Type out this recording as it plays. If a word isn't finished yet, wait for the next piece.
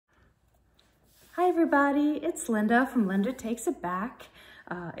Hi everybody, it's Linda from Linda Takes It Back.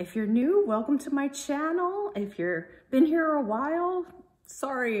 If you're new, welcome to my channel. If you've been here a while,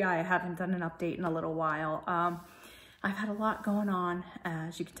 sorry I haven't done an update in a little while. I've had a lot going on,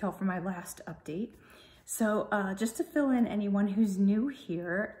 as you can tell from my last update. So just to fill in anyone who's new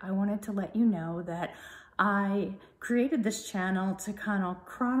here, I wanted to let you know that I created this channel to kind of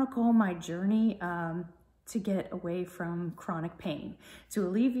chronicle my journey to get away from chronic pain, to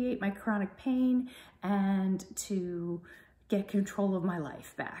alleviate my chronic pain and to get control of my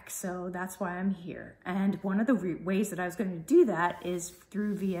life back. So that's why I'm here. And one of the ways that I was going to do that is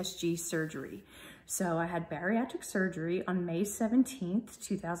through VSG surgery. So I had bariatric surgery on May 17th,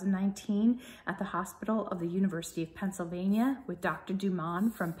 2019 at the Hospital of the University of Pennsylvania with Dr.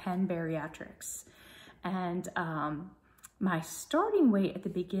 Dumont from Penn Bariatrics. And my starting weight at the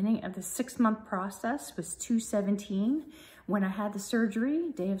beginning of the 6-month process was 217. When I had the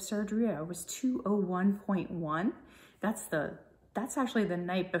surgery, day of surgery, I was 201.1. That's actually the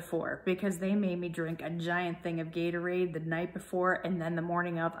night before, because they made me drink a giant thing of Gatorade the night before and then the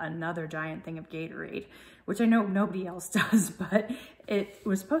morning of another giant thing of Gatorade, which I know nobody else does, but it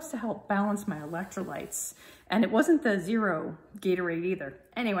was supposed to help balance my electrolytes. And it wasn't the zero Gatorade either.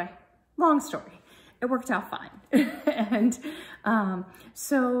 Anyway, long story. It worked out fine. And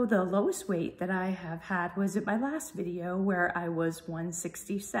so the lowest weight that I have had was at my last video where I was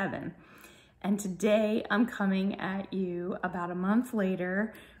 167. And today I'm coming at you about a month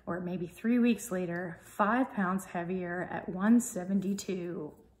later, or maybe 3 weeks later, 5 pounds heavier at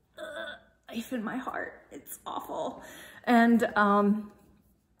 172. Knife in my heart, it's awful. And I'm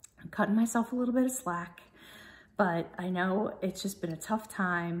cutting myself a little bit of slack, but I know it's just been a tough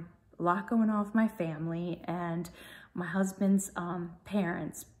time. A lot going on with my family, and my husband's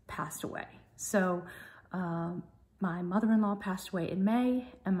parents passed away. So my mother-in-law passed away in May,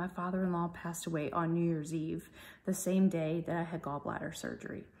 and my father-in-law passed away on New Year's Eve, the same day that I had gallbladder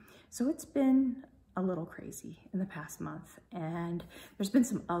surgery. So it's been a little crazy in the past month, and there's been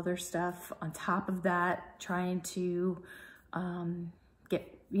some other stuff on top of that, trying to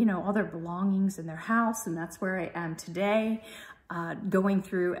get, all their belongings in their house, and that's where I am today. Going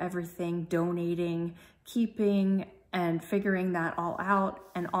through everything, donating, keeping, and figuring that all out,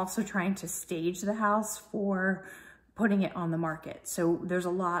 and also trying to stage the house for putting it on the market. So there's a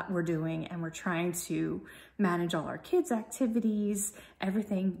lot we're doing, and we're trying to manage all our kids' activities,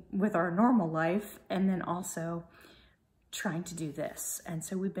 everything with our normal life, and then also trying to do this. And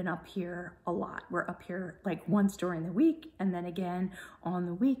so we've been up here a lot. We're up here like once during the week, and then again on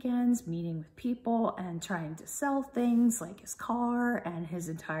the weekends, meeting with people and trying to sell things like his car and his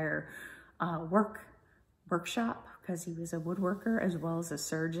entire workshop, because he was a woodworker as well as a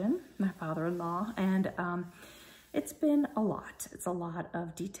surgeon, my father-in-law. And it's been a lot. It's a lot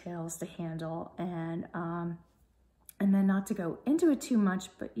of details to handle, and then not to go into it too much,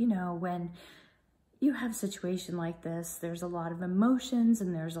 but when you have a situation like this, there's a lot of emotions,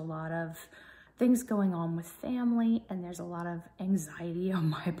 and there's a lot of things going on with family, and there's a lot of anxiety on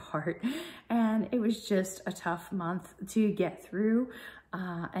my part. And it was just a tough month to get through.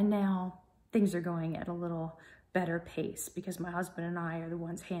 And now things are going at a little better pace, because my husband and I are the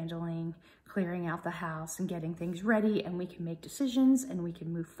ones handling clearing out the house and getting things ready, and we can make decisions and we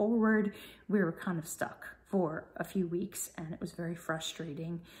can move forward. We were kind of stuck for a few weeks, and it was very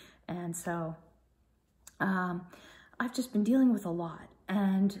frustrating. And so I've just been dealing with a lot,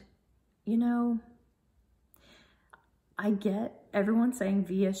 and I get everyone saying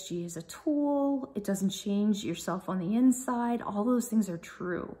VSG is a tool, it doesn't change yourself on the inside. All those things are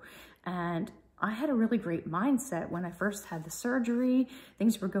true, and I had a really great mindset when I first had the surgery.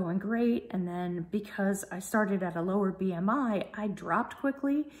 Things were going great, and then because I started at a lower BMI, I dropped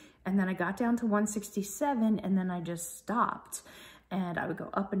quickly, and then I got down to 167, and then I just stopped. And I would go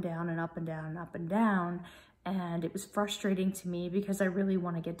up and down and up and down and up and down. And it was frustrating to me, because I really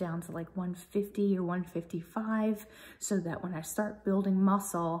want to get down to like 150 or 155, so that when I start building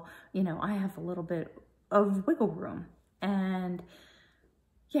muscle, I have a little bit of wiggle room. And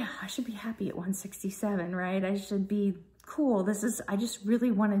yeah, I should be happy at 167, right? I should be cool. I just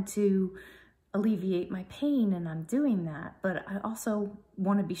really wanted to alleviate my pain, and I'm doing that. But I also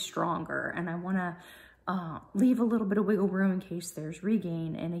want to be stronger, and I want to leave a little bit of wiggle room in case there's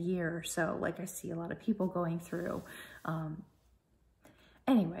regain in a year or so, like I see a lot of people going through.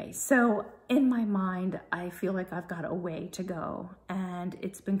 Anyway, so in my mind, I feel like I've got a way to go, and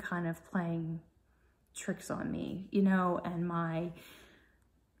it's been kind of playing tricks on me, and my,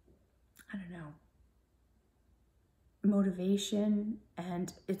 motivation.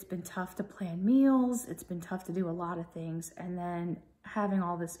 And it's been tough to plan meals. It's been tough to do a lot of things. And then having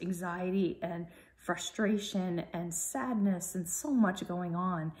all this anxiety and frustration and sadness and so much going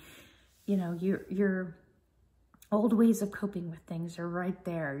on, you know, your old ways of coping with things are right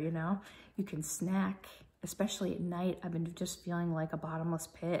there, you know? You can snack, especially at night. I've been just feeling like a bottomless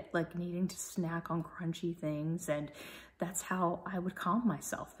pit, like needing to snack on crunchy things. And that's how I would calm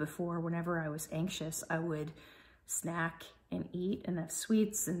myself before. Whenever I was anxious, I would snack and eat and have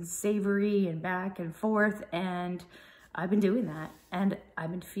sweets and savory and back and forth. And I've been doing that, and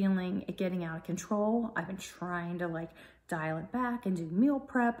I've been feeling it getting out of control. I've been trying to like dial it back and do meal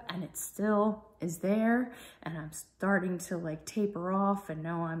prep, and it still is there. And I'm starting to like taper off and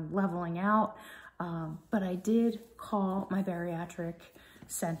know I'm leveling out. But I did call my bariatric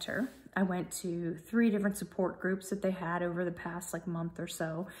center. I went to 3 different support groups that they had over the past like month or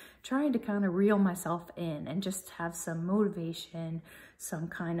so, trying to kind of reel myself in and just have some motivation, some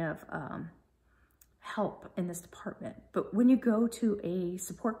kind of help in this department. But when you go to a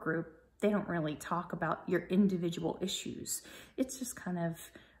support group, they don't really talk about your individual issues. It's just kind of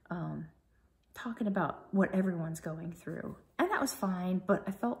talking about what everyone's going through. And that was fine, but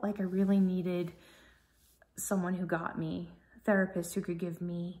I felt like I really needed someone who got me, a therapist who could give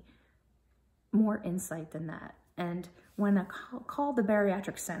me more insight than that. And when I called the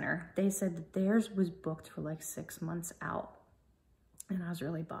bariatric center, they said that theirs was booked for like 6 months out. And I was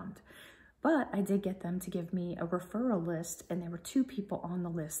really bummed. But I did get them to give me a referral list, and there were 2 people on the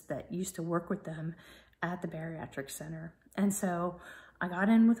list that used to work with them at the bariatric center. And so I got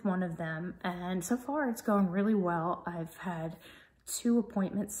in with one of them, and so far it's going really well. I've had 2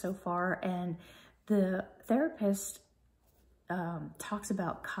 appointments so far, and the therapist talks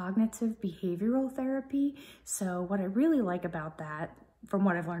about cognitive behavioral therapy. So what I really like about that, from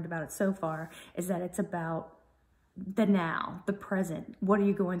what I've learned about it so far, is that it's about the now, the present. What are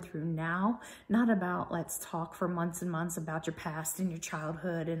you going through now? Not about let's talk for months and months about your past and your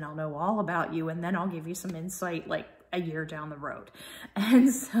childhood, and I'll know all about you, and then I'll give you some insight like a year down the road. And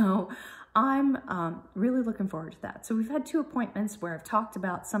so I'm really looking forward to that. So we've had 2 appointments where I've talked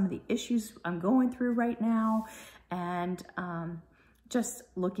about some of the issues I'm going through right now, and just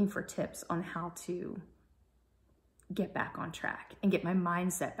looking for tips on how to get back on track and get my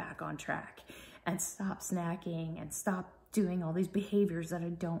mindset back on track and stop snacking and stop doing all these behaviors that I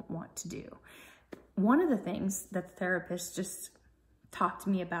don't want to do. One of the things that the therapist just talked to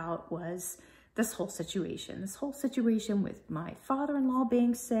me about was this whole situation. This whole situation with my father-in-law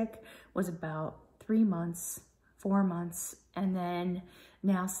being sick was about 3 months, 4 months, and then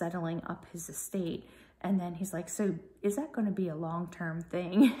now settling up his estate. And then he's like, so is that going to be a long-term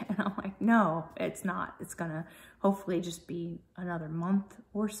thing? And I'm like, no, it's not. It's going to hopefully just be another month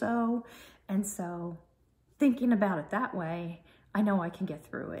or so. And so thinking about it that way, I know I can get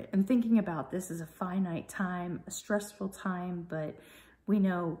through it. And thinking about this as a finite time, a stressful time, but we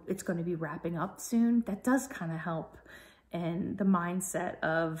know it's going to be wrapping up soon. That does kind of help in the mindset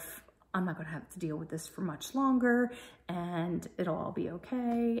of, I'm not going to have to deal with this for much longer, and it'll all be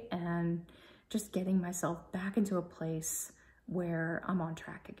okay. And just getting myself back into a place where I'm on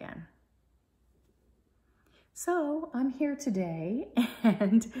track again. So I'm here today,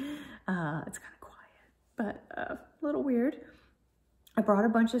 and it's kind of quiet, but a little weird. I brought a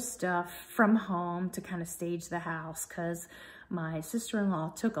bunch of stuff from home to kind of stage the house because my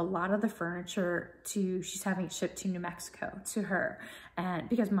sister-in-law took a lot of the furniture she's having it shipped to New Mexico to her. And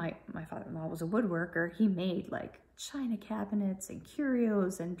because my father-in-law was a woodworker, he made like china cabinets and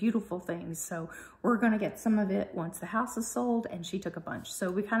curios and beautiful things. So we're gonna get some of it once the house is sold, and she took a bunch. So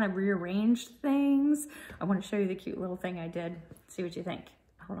we kind of rearranged things. I want to show you the cute little thing I did. See what you think.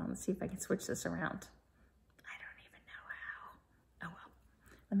 Hold on, let's see if I can switch this around. I don't even know how. Oh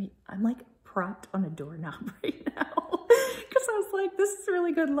well. I'm like propped on a doorknob right now because I was like, this is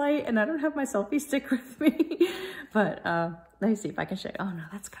really good light and I don't have my selfie stick with me. But let me see if I can show you. Oh no,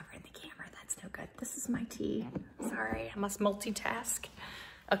 that's covering the camera. That's no good. This is my tea. Sorry, I must multitask.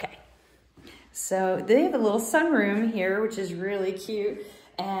 Okay. So they have a little sunroom here, which is really cute.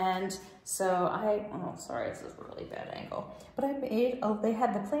 And so oh, sorry, this is a really bad angle. But I made, they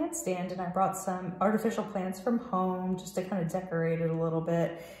had the plant stand, and I brought some artificial plants from home just to kind of decorate it a little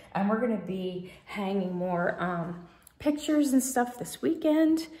bit. And we're gonna be hanging more pictures and stuff this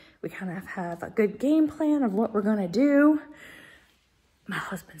weekend. We kind of have a good game plan of what we're gonna do. My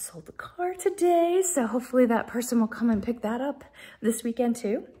husband sold the car today, so hopefully that person will come and pick that up this weekend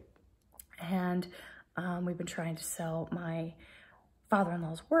too. And we've been trying to sell my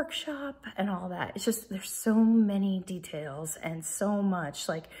father-in-law's workshop and all that. It's just, there's so many details and so much.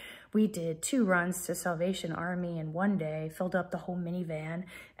 Like, we did 2 runs to Salvation Army in one day, filled up the whole minivan,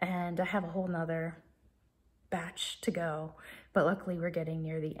 and I have a whole nother batch to go but luckily we're getting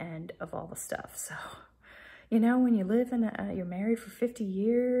near the end of all the stuff. So, you know, when you live in you're married for 50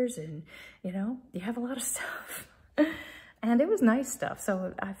 years and, you know, you have a lot of stuff. And it was nice stuff.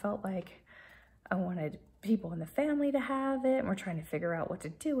 So I felt like I wanted people in the family to have it. And we're trying to figure out what to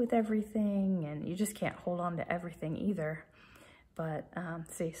do with everything. And you just can't hold on to everything either. But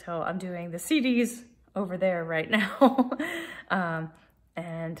see, so I'm doing the CDs over there right now.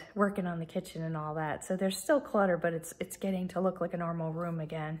 And working on the kitchen and all that. So there's still clutter, but it's getting to look like a normal room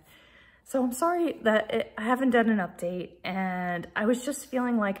again. So I'm sorry that I haven't done an update, and I was just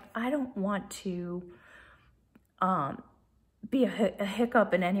feeling like I don't want to be a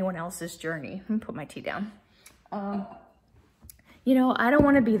hiccup in anyone else's journey. Let me put my tea down. You know, I don't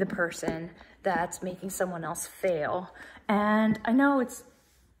want to be the person that's making someone else fail. And I know it's,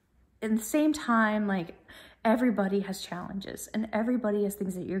 at the same time, like, everybody has challenges and everybody has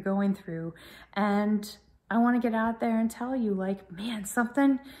things that you're going through. And I want to get out there and tell you, like, man,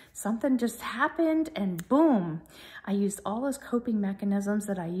 something just happened and boom. I used all those coping mechanisms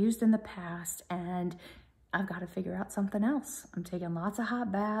that I used in the past, and I've got to figure out something else. I'm taking lots of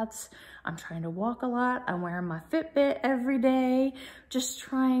hot baths. I'm trying to walk a lot. I'm wearing my Fitbit every day, just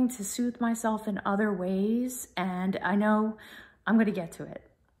trying to soothe myself in other ways. And I know I'm going to get to it.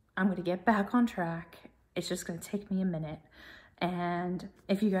 I'm going to get back on track. It's just going to take me a minute. And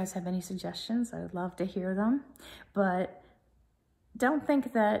if you guys have any suggestions, I would love to hear them. But don't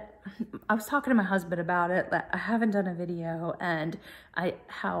think that, I was talking to my husband about it, that I haven't done a video and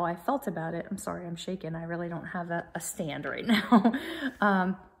how I felt about it. I'm sorry, I'm shaking. I really don't have a stand right now.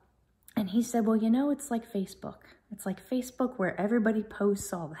 And he said, well, you know, it's like Facebook. It's like Facebook where everybody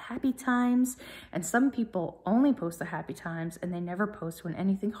posts all the happy times, and some people only post the happy times and they never post when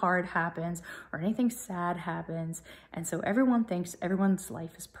anything hard happens or anything sad happens. And so everyone thinks everyone's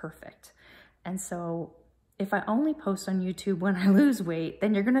life is perfect. And so if I only post on YouTube when I lose weight,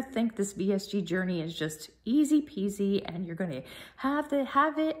 then you're gonna think this VSG journey is just easy peasy and you're gonna have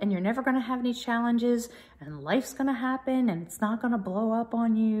it and you're never gonna have any challenges and life's gonna happen and it's not gonna blow up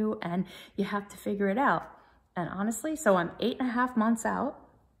on you and you have to figure it out. And honestly, so I'm 8.5 months out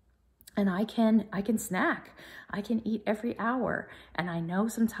and I can snack. I can eat every hour. And I know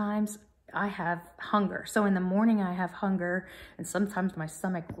sometimes I have hunger. So in the morning I have hunger and sometimes my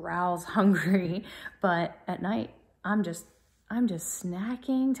stomach growls hungry, but at night I'm just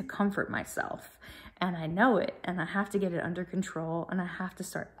snacking to comfort myself. And I know it, and I have to get it under control, and I have to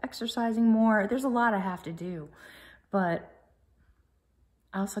start exercising more. There's a lot I have to do, but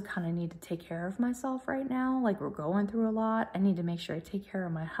I also kind of need to take care of myself right now. Like, we're going through a lot. I need to make sure I take care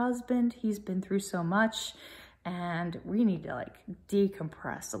of my husband. He's been through so much, and we need to like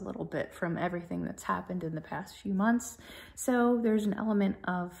decompress a little bit from everything that's happened in the past few months. So there's an element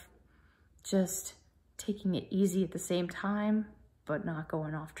of just taking it easy at the same time, but not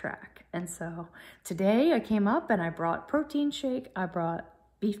going off track. And so today I came up and I brought protein shake. I brought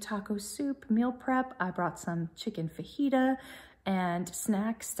beef taco soup, meal prep. I brought some chicken fajita and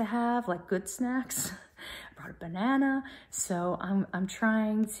snacks to have, like good snacks. I brought a banana. So I'm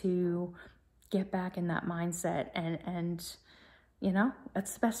trying to get back in that mindset, and you know,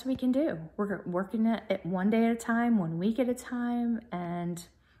 that's the best we can do. We're working it one day at a time, 1 week at a time, and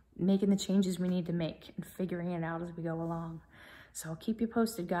making the changes we need to make and figuring it out as we go along. So I'll keep you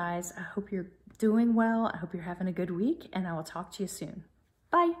posted, guys. I hope you're doing well. I hope you're having a good week, and I will talk to you soon.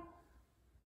 Bye.